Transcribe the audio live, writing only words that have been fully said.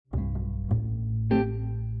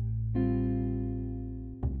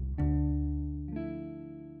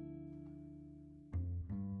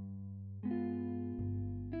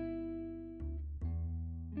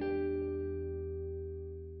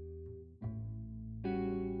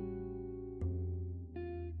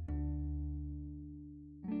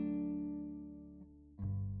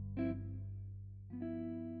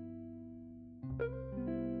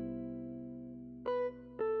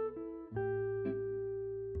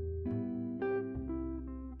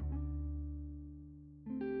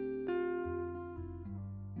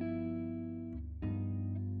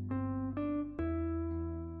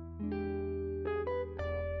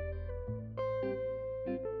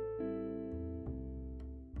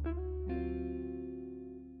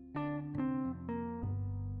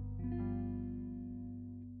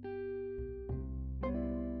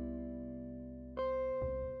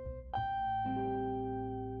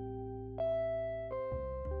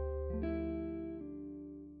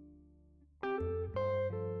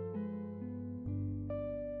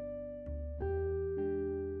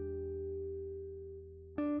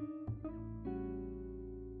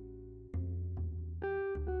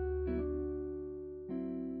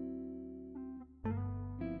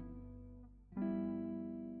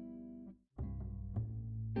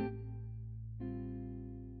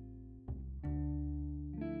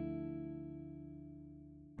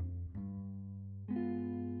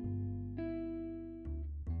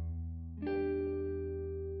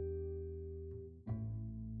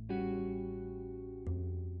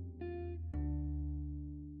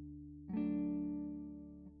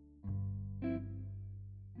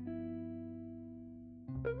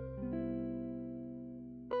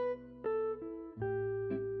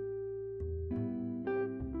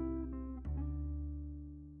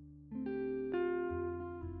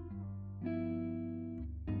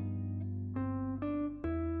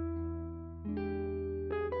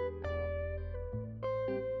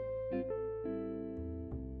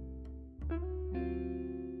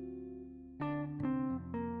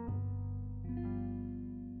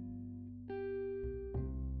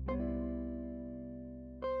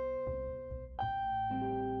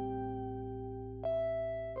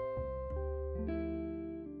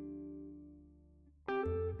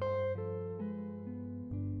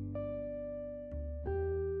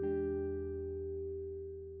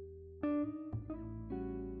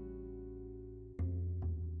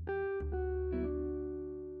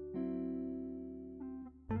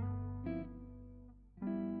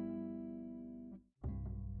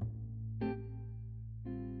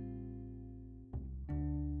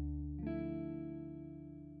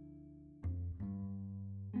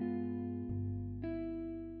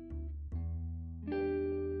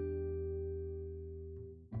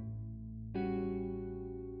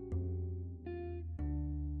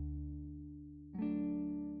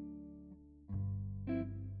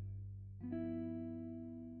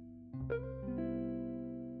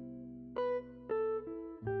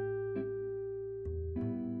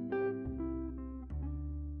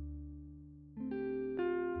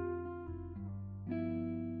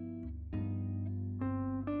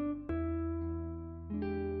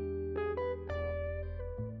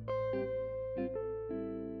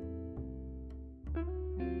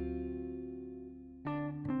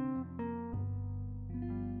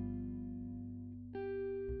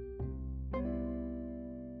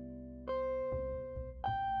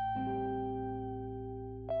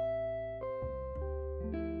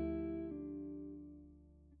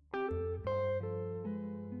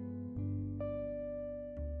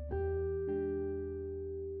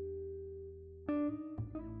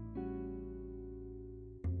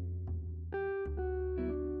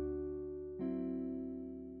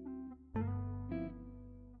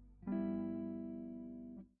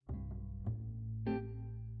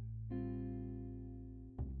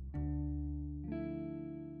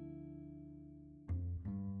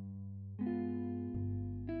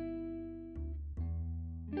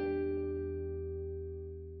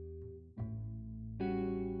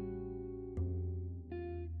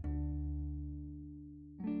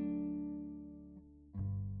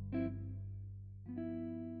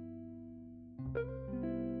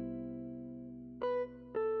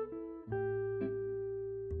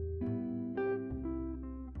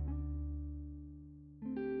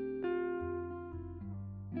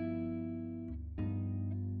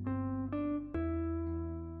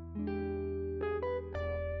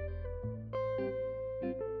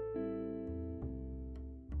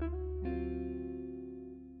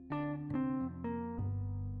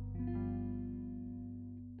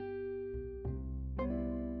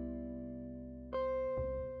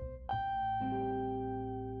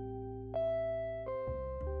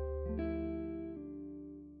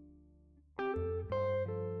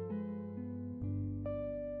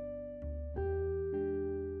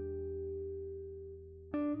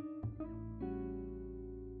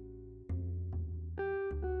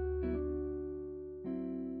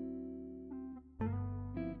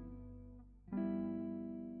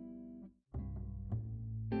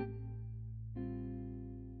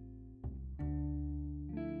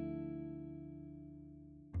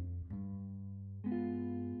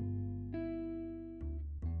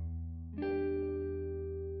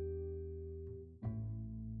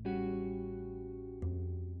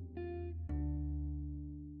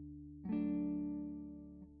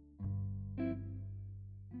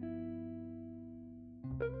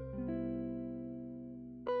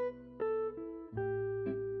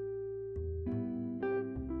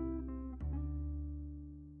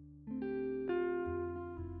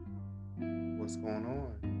What's going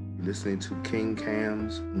on? You're listening to King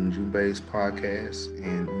Cam's Njumbe's podcast,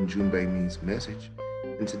 and Njumbe means message.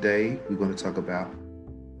 And today we're going to talk about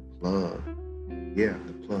the plug. Yeah,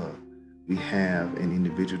 the plug. We have an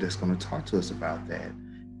individual that's going to talk to us about that.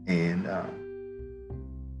 And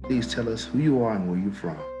please tell us who you are and where you're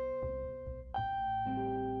from.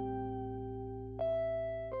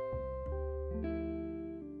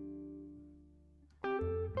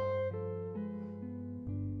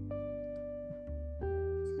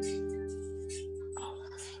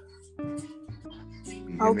 You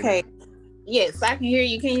hear me Okay. now? Yes, I can hear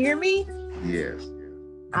you. Can you hear me? Yes.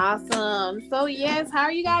 Awesome. So yes, how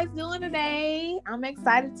are you guys doing today? I'm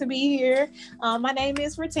excited to be here. My name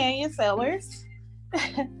is Britannia Sellers.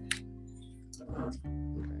 Okay.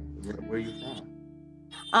 Where are you from?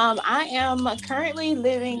 I am currently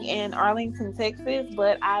living in Arlington, Texas,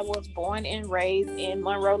 but I was born and raised in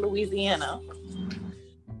Monroe, Louisiana.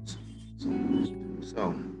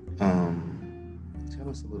 So, tell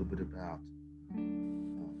us a little bit about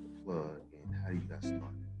the plug and how you got started.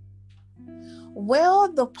 Well,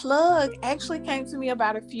 the plug actually came to me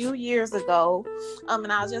about a few years ago, and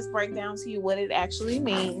I'll just break down to you what it actually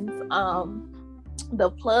means. The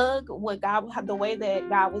plug, what God, the way that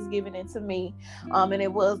God was giving it to me, and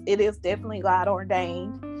it is definitely God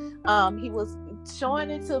ordained. He was showing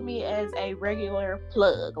it to me as a regular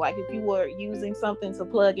plug, like if you were using something to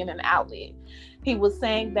plug in an outlet. He was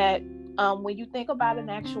saying that when you think about an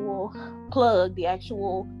actual plug, the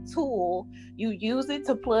actual tool, you use it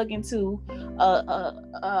to plug into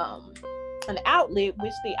an outlet,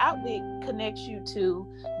 which the outlet connects you to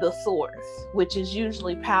the source, which is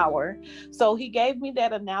usually power. So he gave me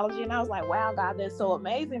that analogy, and I was like, wow, God, that's so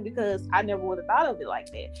amazing, because I never would have thought of it like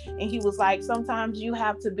that. And he was like, sometimes you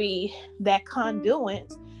have to be that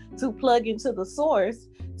conduit to plug into the source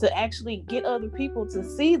to actually get other people to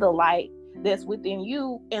see the light that's within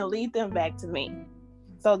you and lead them back to me.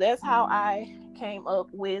 So that's how I came up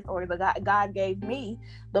with, or God gave me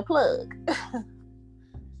the plug.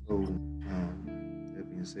 So, that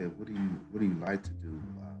being said, what do you like to do?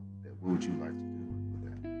 What would you like to do with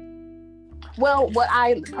that? Well, what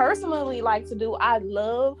I personally like to do, I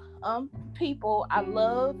love people. I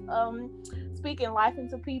love speaking life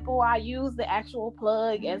into people. I use the actual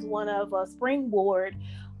plug as one of a springboard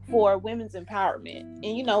for women's empowerment.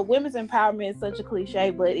 And women's empowerment is such a cliche,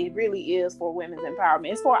 but it really is for women's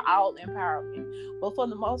empowerment. It's for all empowerment. But for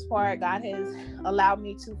the most part, God has allowed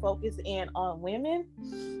me to focus in on women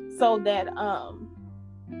so that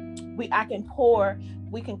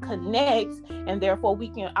we can connect, and therefore we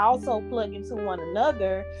can also plug into one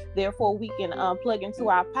another. Therefore we can plug into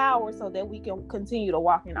our power so that we can continue to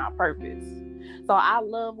walk in our purpose. So I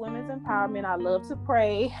love women's empowerment. I love to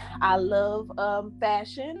pray. I love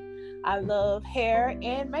fashion. I love hair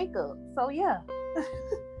and makeup. So yeah,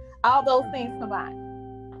 all those things combined.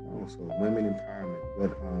 Also, women empowerment.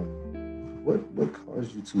 What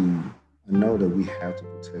caused you to know that we have to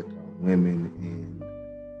protect our women and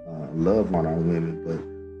love on our women? But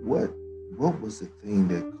what was the thing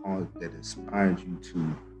that inspired you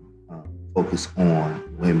to focus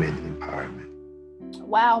on women empowerment?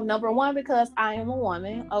 Wow, number one, because I am a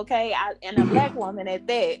woman, okay, and a Black woman at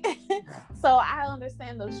that. So I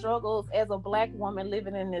understand the struggles as a Black woman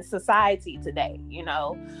living in this society today.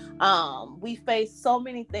 We face so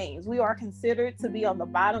many things. We are considered to be on the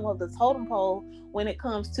bottom of the totem pole when it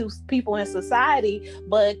comes to people in society,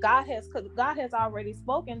 but God has already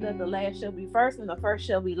spoken that the last shall be first and the first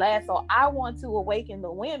shall be last. So I want to awaken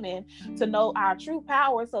the women to know our true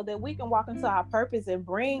power so that we can walk into our purpose and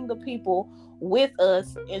bring the people with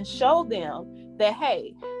us and show them that,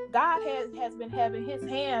 hey, God has been having his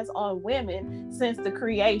hands on women since the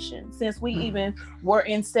creation, since we even were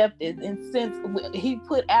incepted, and since he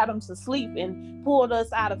put Adam to sleep and pulled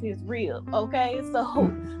us out of his rib. Okay,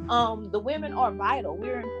 so the women are vital.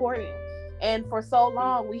 We're important. And for so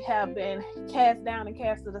long, we have been cast down and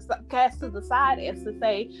cast to the side, as to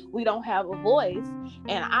say we don't have a voice.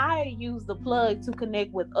 And I use the plug to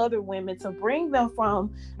connect with other women, to bring them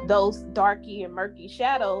from those darky and murky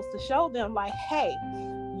shadows, to show them like, hey,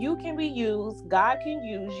 you can be used. God can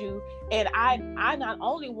use you. And I not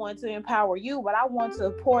only want to empower you, but I want to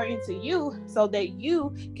pour into you so that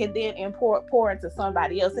you can then pour into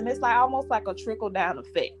somebody else. And it's like almost like a trickle down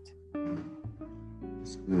effect.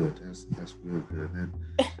 That's good. That's real good.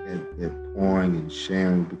 That pouring and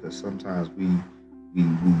sharing, because sometimes we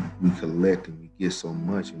collect and we get so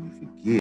much and we forget